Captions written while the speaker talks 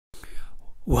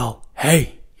Well,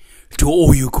 hey, to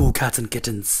all you cool cats and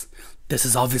kittens, this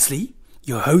is obviously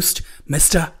your host,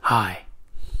 Mr. Hi.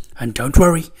 And don't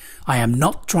worry, I am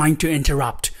not trying to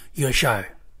interrupt your show.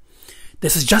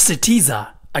 This is just a teaser,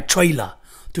 a trailer,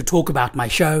 to talk about my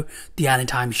show, The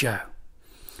Anytime Show.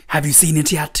 Have you seen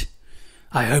it yet?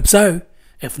 I hope so.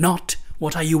 If not,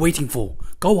 what are you waiting for?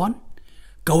 Go on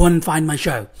and find my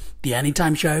show, The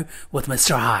Anytime Show with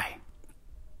Mr. Hi.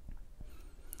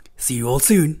 See you all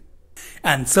soon.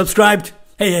 And subscribed.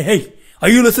 Hey, are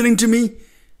you listening to me?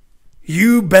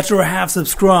 You better have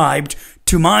subscribed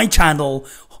to my channel,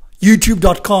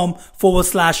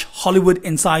 youtube.com/Hollywood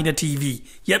Insider TV.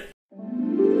 Yep.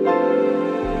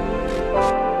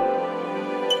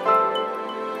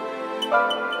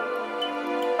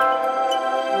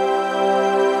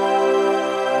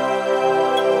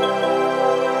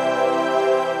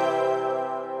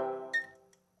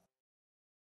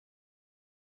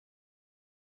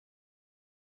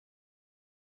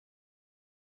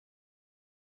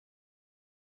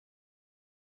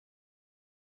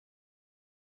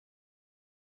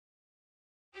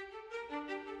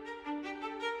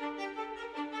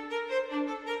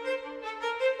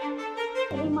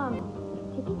 Hey, Mom,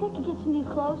 do you think I could get some new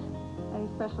clothes? Any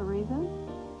special reason?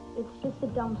 It's just a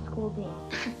dumb school day.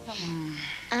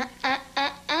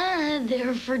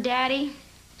 They're for Daddy.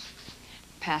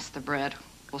 Pass the bread.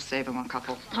 We'll save him a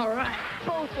couple. All right.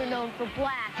 Both are known for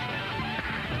blast.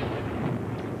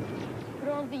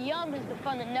 But on the yum is the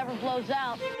fun that never blows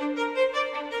out.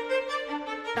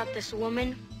 About this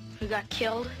woman who got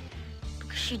killed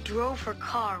because she drove her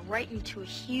car right into a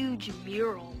huge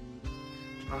mural.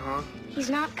 Uh-huh. He's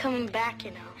not coming back,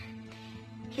 you know.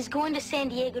 He's going to San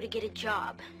Diego to get a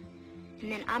job. And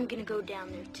then I'm gonna go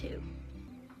down there, too.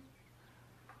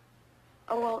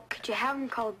 Oh, well, could you have him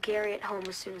call Gary at home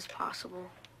as soon as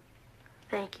possible?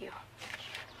 Thank you.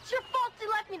 It's your fault he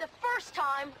left me the first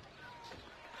time.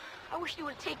 I wish you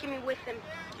would have taken me with him.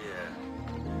 Yeah.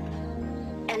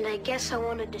 And I guess I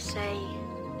wanted to say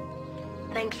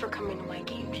thanks for coming to my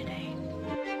game today.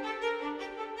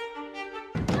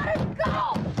 Let him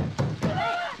go!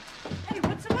 Hey,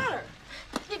 what's the matter?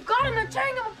 You've got him! They're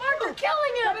tearing him apart! They're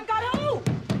killing him! Haven't got who?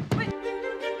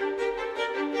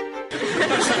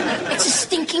 It's a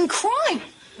stinking crime.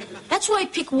 That's why I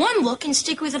pick one look and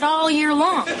stick with it all year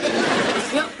long.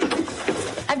 Yep.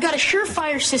 I've got a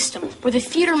surefire system where the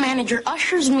theater manager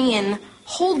ushers me in,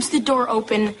 holds the door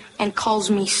open, and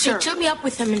calls me sir. He took me up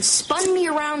with him and spun me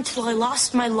around till I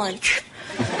lost my lunch.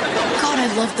 God, I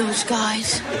love those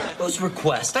guys. Those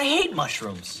requests. I hate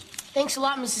mushrooms. Thanks a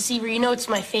lot, Mrs. Seaver. You know it's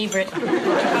my favorite.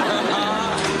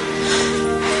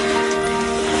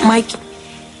 Mike,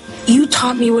 you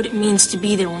taught me what it means to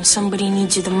be there when somebody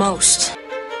needs you the most.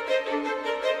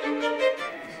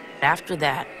 After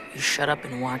that, we shut up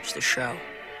and watched the show.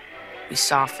 We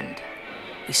softened.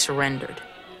 We surrendered.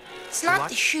 It's not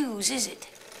the shoes, is it?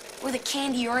 Or the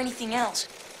candy or anything else.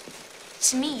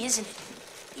 It's me, isn't it?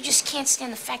 You just can't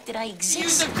stand the fact that I exist.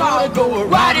 Use the car, go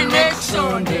riding next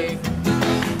Sunday.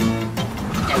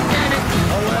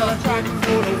 Oh, well, I tried to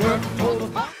go to work, hold the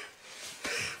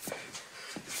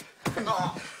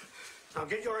Now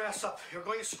get your ass up. You're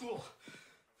going to school.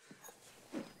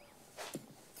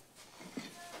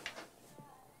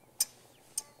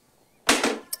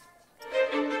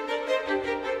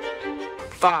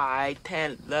 Five,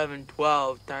 10, 11,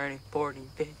 12, 13, 14,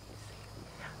 15.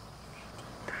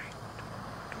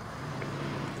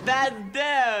 Dad's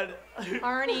dead.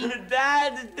 Arnie.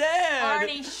 Dad's dead.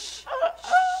 Arnie, shh.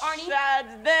 Arnie.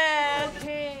 Dad's dead.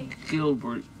 Okay.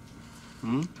 Gilbert.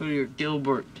 So you're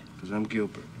Gilbert. Because I'm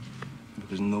Gilbert.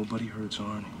 Because nobody hurts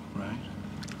Arnie, right?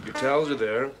 Your towels are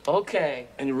there. Okay.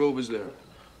 And your robe is there.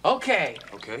 Okay.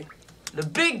 Okay? The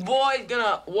big boy's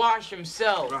gonna wash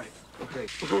himself. Right. Okay.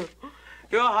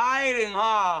 You're hiding,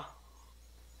 huh?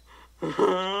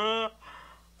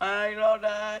 I know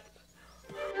that.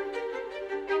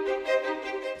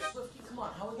 Swifty, come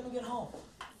on. How are we gonna get home?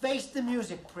 Face the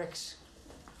music, pricks.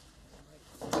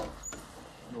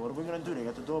 What are we gonna do? They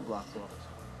got the door blocked off.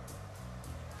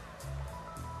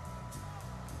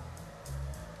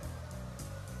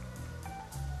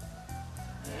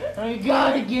 You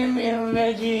gotta give me a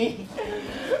Reggie.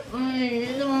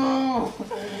 Please, no.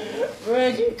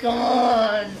 Reggie, come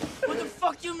on. What the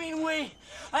fuck do you mean we?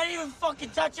 I didn't even fucking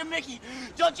touch a Mickey.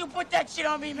 Don't you put that shit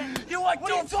on me, man. You went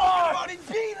too far.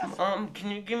 Mom,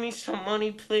 can you give me some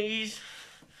money, please?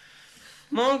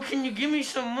 Mom, can you give me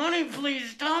some money,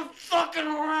 please? Stop fucking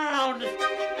around.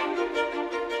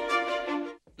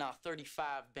 Now,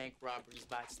 35 bank robberies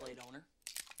by its late owner.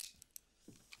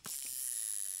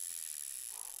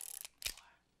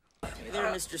 Hey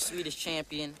there, Mr. Swedish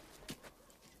Champion.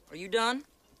 Are you done?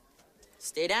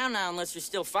 Stay down now unless you're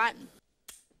still fighting.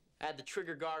 I had the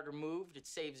trigger guard removed. It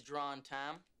saves drawing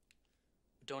time.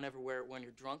 But don't ever wear it when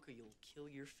you're drunk or you'll kill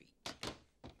your feet.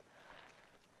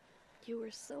 You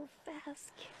were so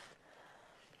fast, kid.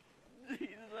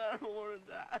 Jesus, I don't want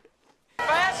to die.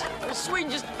 Fast? Well,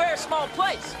 Sweden's just a very small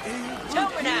place. Tell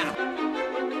me now.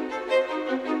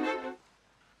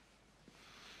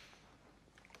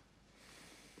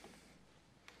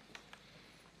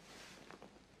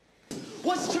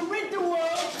 Was to rid the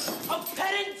world of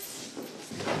pedants,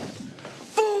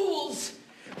 fools,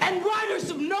 and writers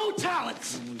of no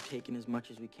talents. And we've taken as much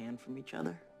as we can from each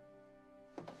other.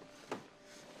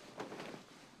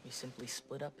 We simply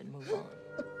split up and move on.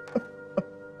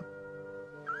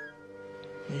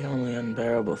 The only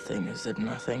unbearable thing is that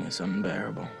nothing is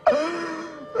unbearable. How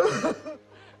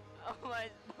am I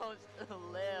supposed to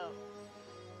live?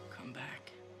 Come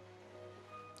back.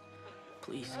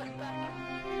 Please come back.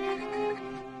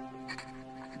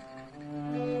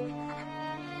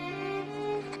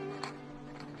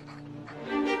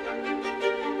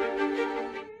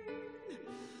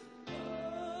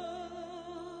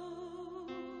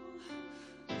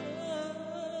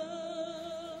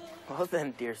 Well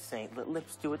then, dear saint, let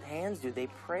lips do what hands do. They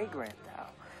pray, grant thou.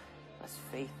 Lest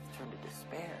faith turn to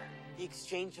despair. The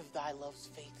exchange of thy love's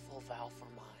faithful vow for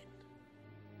mine.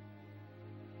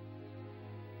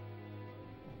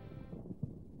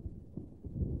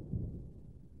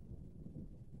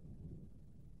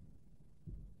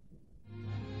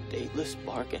 Dateless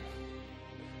bargain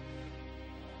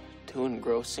to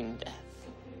engrossing death.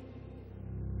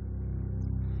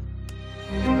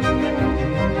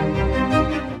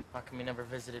 How come you never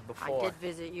visited before? I did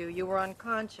visit you. You were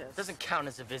unconscious. Doesn't count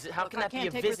as a visit. How Look, can I that be a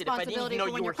can't take visit if I didn't even know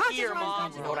you were here,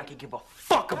 Mom? You know what? I could give a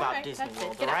fuck about right, Disney that's it.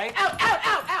 World, Get all out. right? Out, out,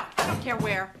 out, out! I don't care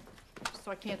where.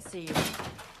 So I can't see you.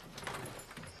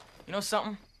 You know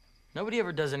something? Nobody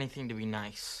ever does anything to be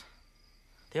nice.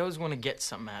 They always want to get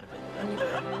something out of it.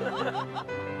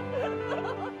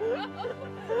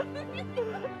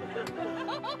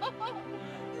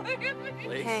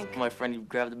 Hank. My friend, he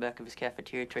grabbed the back of his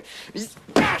cafeteria tray. He just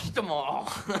bashed them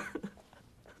all.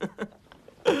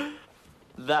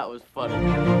 That was funny.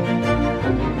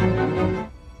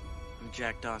 I'm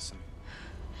Jack Dawson.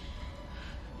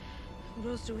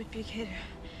 Rose to Whitby Cater.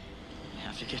 I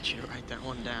have to get you to write that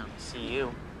one down. See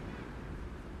you.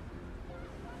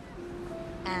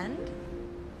 And?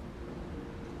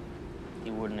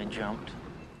 He wouldn't have jumped.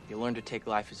 You learn to take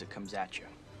life as it comes at you.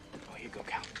 Oh, here you go,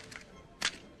 Cal.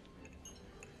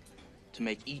 To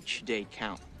make each day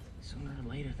count. Sooner or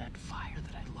later, that fire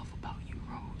that I love about you,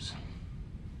 Rose,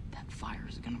 that fire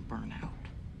is gonna burn out.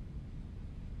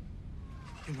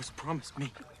 You must promise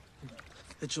me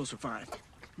that you'll survive.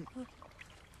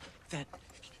 That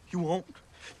you won't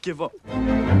give up.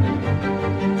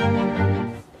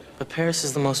 But Paris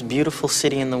is the most beautiful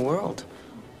city in the world.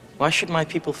 Why should my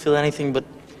people feel anything but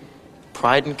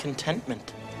pride and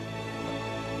contentment?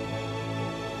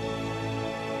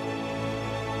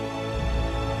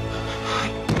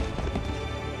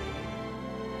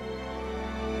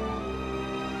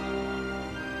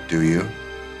 Do you?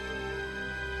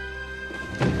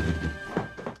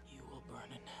 You will burn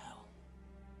in hell.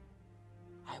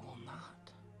 I will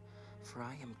not, for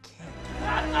I am king.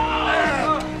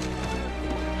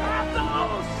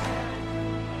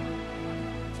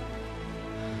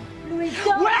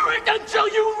 Wear it until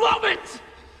you love it!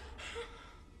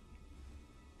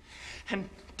 And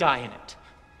die in it.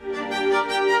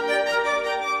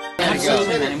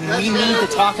 Absolutely, man. We need to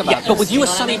talk about this. But with you a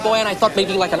sunny boy, and I thought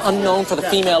maybe like an unknown for the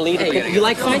female lead. Hey, you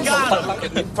like fights?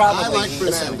 Probably. I like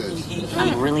Fernandez.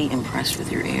 I'm really impressed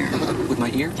with your ear. With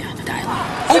my ear? Yeah, the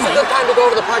dialogue. Is it a good time to go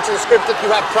over the parts of the script that you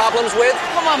have problems with?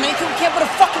 Come on, man. We can't put a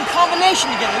fucking combination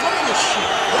together. Look at this shit.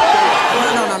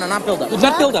 No, not build up.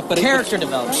 Not build up, but character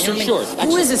development. You know what I mean? Sure.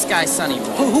 Who is this guy, Sonny Boy?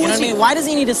 Who you know is what I he? mean? Why does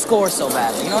he need to score so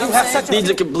badly? You know what I'm saying? Needs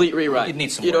a complete rewrite. It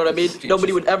needs some You know work. what I mean? Jesus.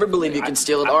 Nobody would ever believe you could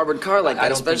steal an armored car like I that,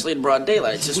 don't especially in broad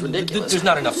daylight. It's just ridiculous. There's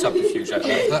not enough subterfuge. Sure,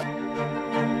 yeah.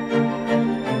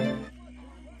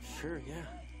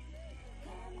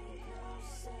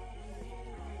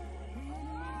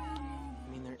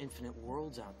 I mean, there are infinite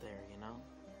worlds out there, you know?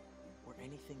 Where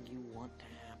anything you want to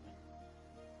happen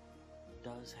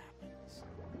does happen.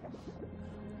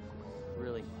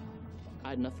 Really, I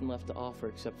had nothing left to offer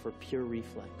except for pure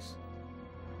reflex.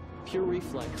 Pure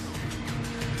reflex.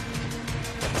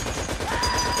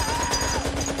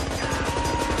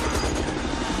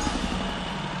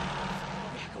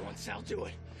 Go on, Sal, do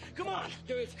it. Come on,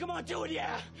 come on, do it,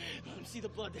 yeah. Let him see the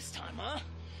blood this time, huh?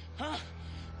 Huh?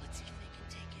 Let's see if they can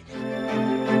take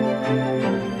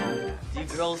it. You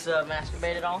girls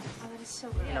masturbate at all? Oh, that is so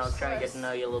You know, trying to get to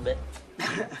know you a little bit.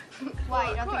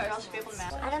 Why? You don't think girls should be able to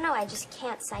masturbate? I don't know, I just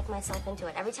can't psych myself into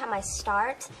it. Every time I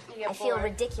start, I feel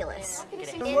ridiculous.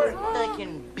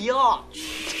 Fucking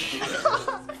biatch.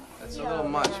 That's a little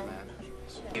much, man.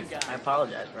 I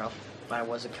apologize, bro. If I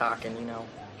was a cock and, you know,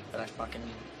 but I fucking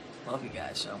love you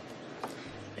guys, so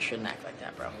I shouldn't act like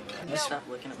that, bro. Can you stop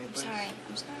looking at me, please?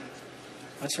 I'm sorry.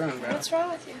 What's wrong, bro? What's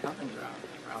wrong with you? Nothing's wrong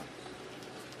with you, bro.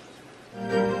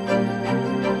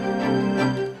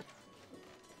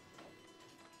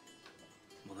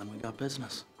 Well, then we got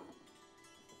business.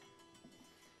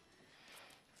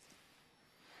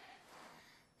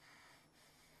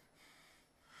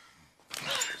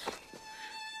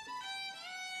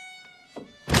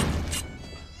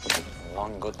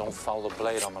 One good, don't foul the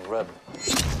blade on the rib.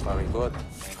 Very good.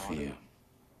 For you.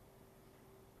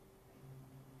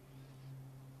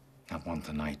 That one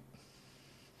tonight.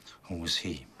 Who was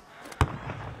he?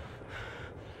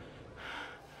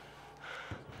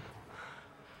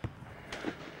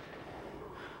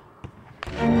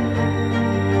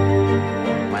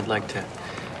 I'd like to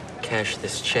cash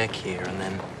this check here, and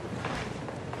then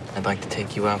I'd like to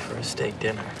take you out for a steak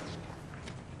dinner.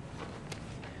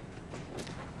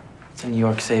 It's a New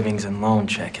York savings and loan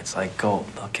check. It's like gold.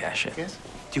 They'll cash it. Yes?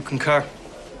 Do you concur?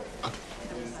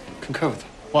 Concur with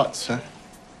what, sir?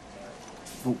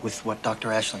 With what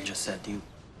Dr. Ashland just said, do you?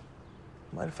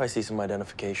 Mind if I see some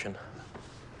identification?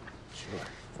 Sure.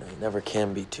 You know, you never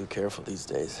can be too careful these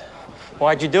days.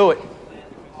 Why'd you do it?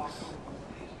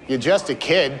 You're just a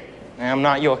kid. I'm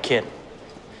not your kid.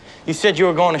 You said you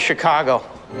were going to Chicago.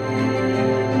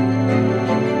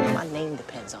 My name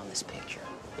depends on this picture.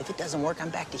 If it doesn't work, I'm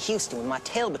back to Houston with my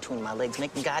tail between my legs,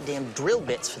 making goddamn drill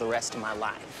bits for the rest of my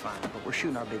life. Fine, but we're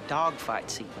shooting our big dogfight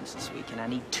sequence this week, and I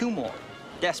need 2 more,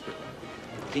 desperately.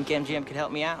 Think MGM could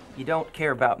help me out? You don't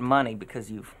care about money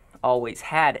because you've always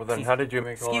had it. Well, then how did you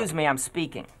make all Excuse that? me, I'm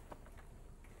speaking.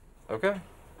 Okay.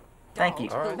 Thank you.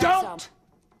 All right. Don't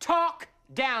talk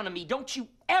down to me. Don't you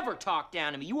ever talk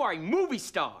down to me. You are a movie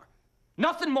star.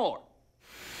 Nothing more.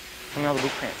 Show me all the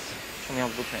blueprints. Show me all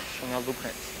the blueprints. Show me all the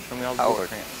blueprints. Show me all the Howard.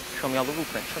 blueprints. Show me all the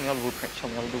blueprints. Show me all the blueprints. Show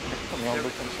me all the blueprints. Show me all the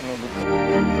blueprints. Show me all the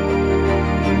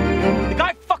blueprints. The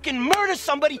guy fucking murders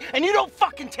somebody and you don't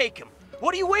fucking take him.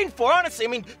 What are you waiting for, honestly? I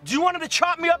mean, do you want him to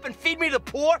chop me up and feed me to the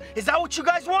poor? Is that what you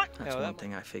guys want? That's one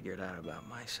thing I figured out about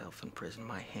myself in prison.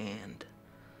 My hand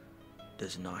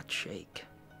does not shake.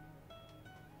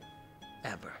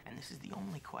 Ever. And this is the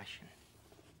only question.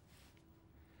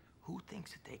 Who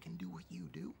thinks that they can do what you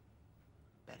do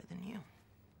better than you?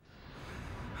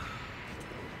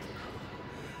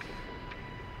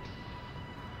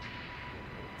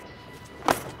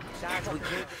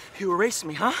 You erased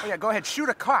me, huh? Oh, yeah, go ahead. Shoot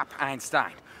a cop,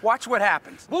 Einstein. Watch what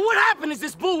happens. Well, what happened is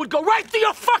this bull would go right through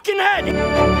your fucking head!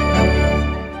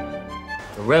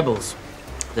 The rebels,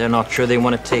 they're not sure they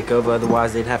want to take over,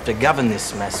 otherwise they'd have to govern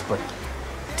this mess, but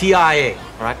TIA,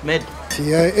 right, Mid?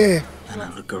 TIA. And I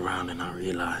look around and I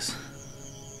realize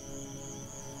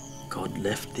God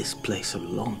left this place a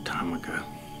long time ago.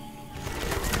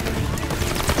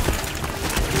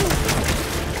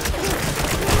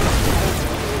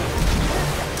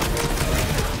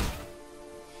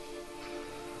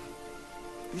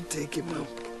 You take him out.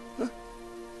 Huh?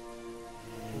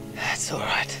 That's all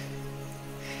right.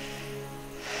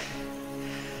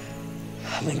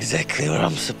 I'm exactly where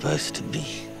I'm supposed to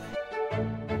be.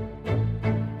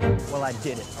 Well, I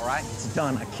did it, all right? It's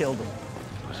done. I killed him.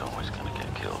 He was always gonna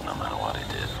get killed, no matter what he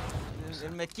did.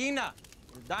 الماكينة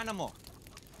الدينامو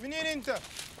منين انت؟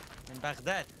 من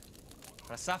بغداد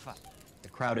رصافة. The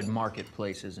crowded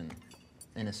marketplaces and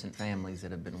innocent families that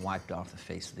have been wiped off the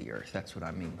face of the earth. That's what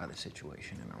I mean by the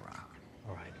situation in Iraq.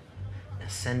 All right. Now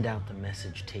send out the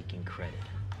message taking credit.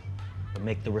 But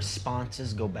make the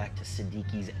responses go back to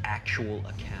Siddiqui's actual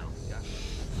account.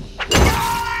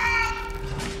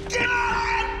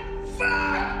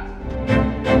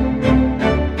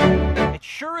 It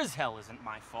sure as hell isn't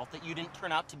my fault that you didn't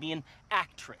turn out to be an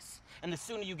actress. And the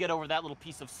sooner you get over that little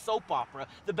piece of soap opera,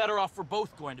 the better off we're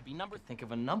both going to be. Think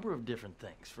of a number of different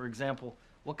things. For example,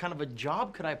 what kind of a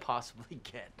job could I possibly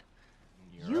get?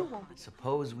 You won't.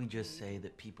 Suppose we just say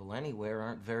that people anywhere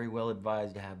aren't very well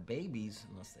advised to have babies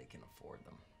unless they can afford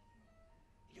them.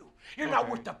 You're not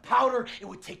worth the powder it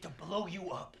would take to blow you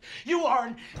up. You are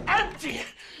an empty,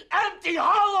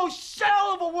 hollow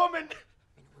shell of a woman.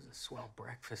 It was a swell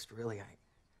breakfast, really.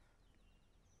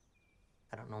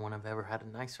 I don't know when I've ever had a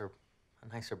nicer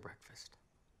breakfast.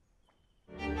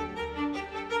 You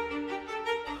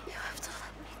have to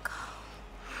let me go.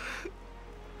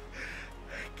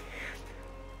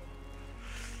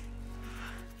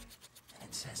 And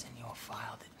it says in your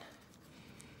file that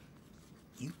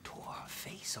you tore our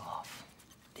face off,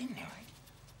 didn't you?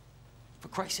 For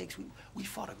Christ's sakes, we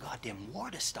fought a goddamn war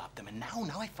to stop them, and now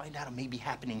I find out it may be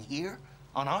happening here,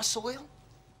 on our soil?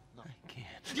 No, I can't.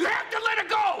 You have to let it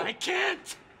go! I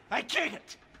can't! I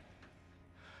can't!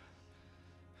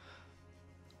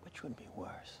 Which would be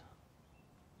worse?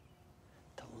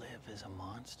 To live as a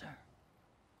monster?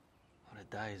 Or to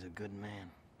die as a good man?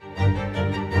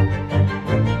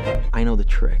 I know the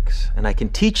tricks, and I can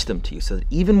teach them to you so that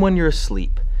even when you're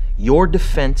asleep, your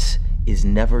defense is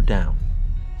never down.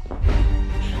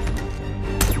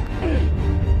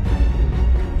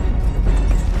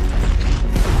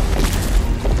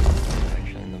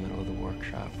 Actually, in the middle of the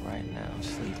workshop right now,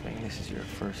 sleeping. This is your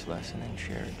first lesson in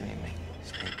shared dreaming.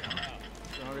 Stay calm.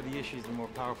 The stronger the issues, the more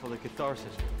powerful the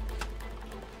catharsis.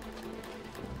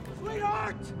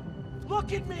 Sweetheart!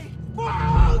 Look at me!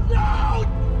 Oh, no!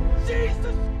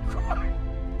 Jesus Christ!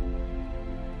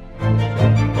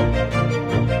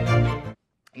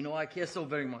 You know, I care so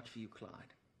very much for you,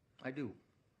 Clyde. I do.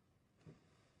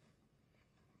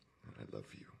 I love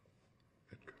you,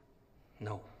 Edgar.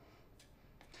 No.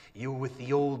 You were with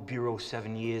the old Bureau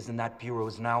 7 years, and that Bureau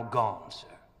is now gone, sir.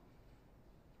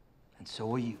 And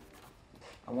so are you.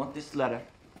 I want this letter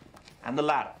and the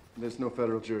ladder. There's no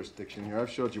federal jurisdiction here. I've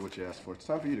showed you what you asked for. It's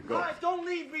time for you to go. Clyde, don't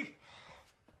leave me!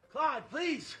 Clyde,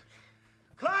 please!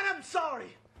 Clyde, I'm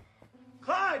sorry!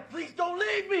 Clyde, please don't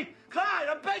leave me! Clyde,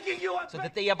 I'm begging you! So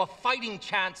that they have a fighting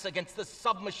chance against the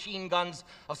submachine guns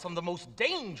of some of the most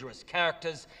dangerous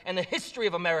characters in the history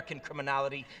of American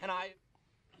criminality. And I...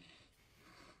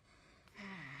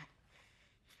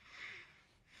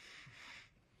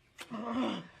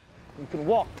 You can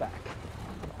walk back.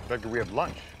 Edgar, we have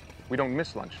lunch. We don't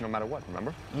miss lunch, no matter what,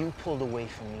 remember? You pulled away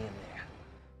from me in there.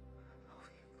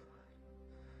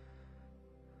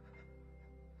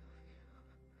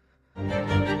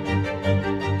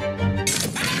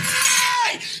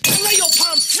 Hey! Don't lay your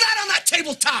palms flat on that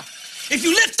tabletop! If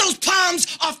you lift those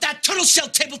palms off that turtle shell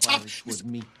tabletop... With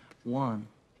me. One.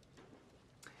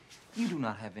 You do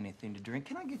not have anything to drink.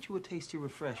 Can I get you a tasty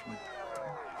refreshment?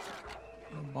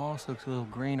 Your boss looks a little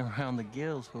green around the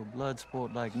gills for a blood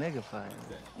sport like nigger fighting.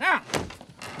 Now,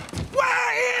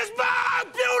 where is my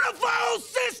beautiful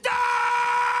sister?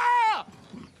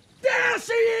 There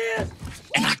she is!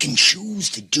 And I can choose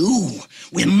to do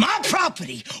with my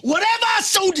property whatever I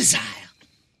so desire.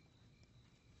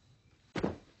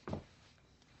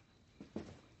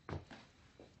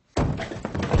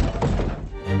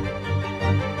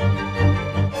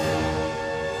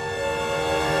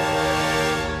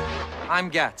 I'm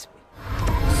Gatsby.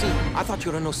 See, I thought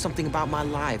you ought to know something about my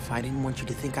life. I didn't want you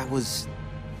to think I was...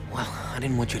 Well, I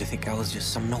didn't want you to think I was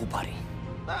just some nobody.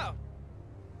 Oh.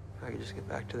 I could just get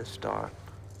back to the start.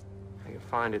 I could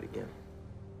find it again.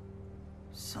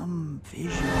 Some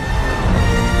vision.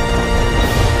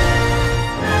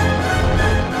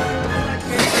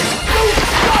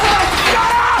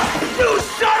 You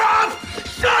shut up!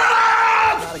 Shut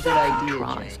up! Not a good idea. He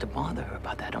tries to bother her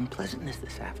about that unpleasantness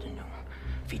this afternoon.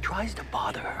 If he tries to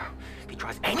bother her, if he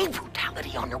tries any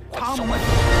brutality on her whatsoever...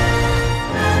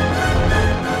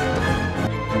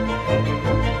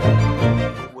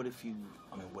 What if you...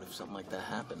 I mean, what if something like that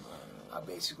happened?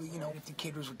 Basically, you know, if the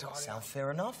caterers were talking... Sound fair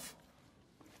enough?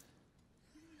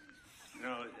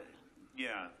 No,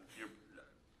 yeah,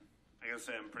 I gotta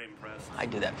say I'm pretty impressed. I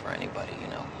do that for anybody, you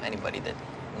know, anybody that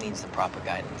needs the proper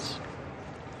guidance.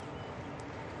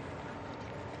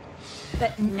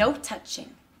 But no touching.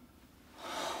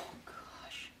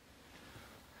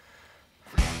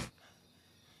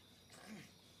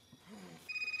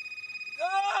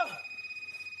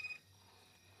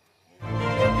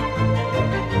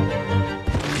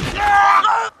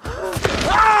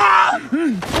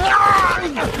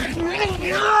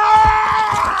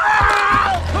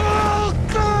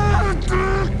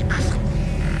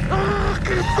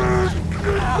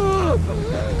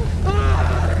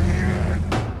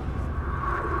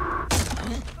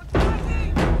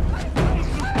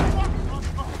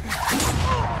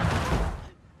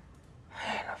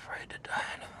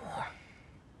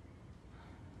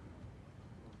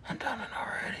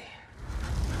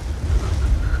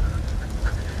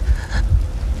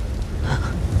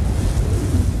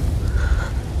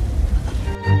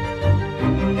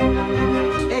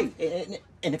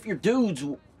 And if your dudes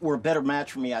were a better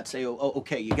match for me, I'd say, oh,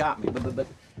 okay, you got me. But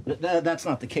that's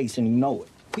not the case, and you know it.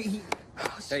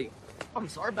 Hey. I'm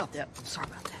sorry about that. I'm sorry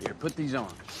about that. Here, put these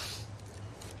on.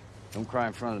 Don't cry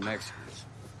in front of the Mexicans.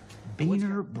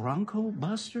 Beaner Bronco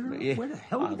Buster? Yeah. Where the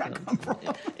hell did that come from?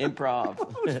 Improv.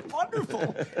 That was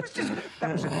wonderful. It was just,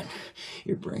 that was Right.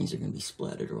 Your brains are gonna be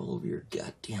splattered all over your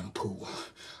goddamn pool.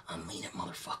 I mean it,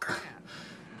 motherfucker.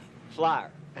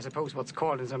 Flyer. I suppose what's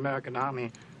called in the American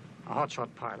Army a hotshot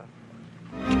pilot.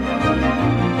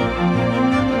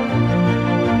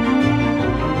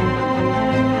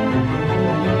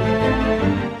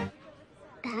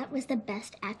 That was the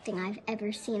best acting I've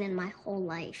ever seen in my whole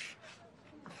life.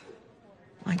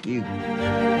 Thank you.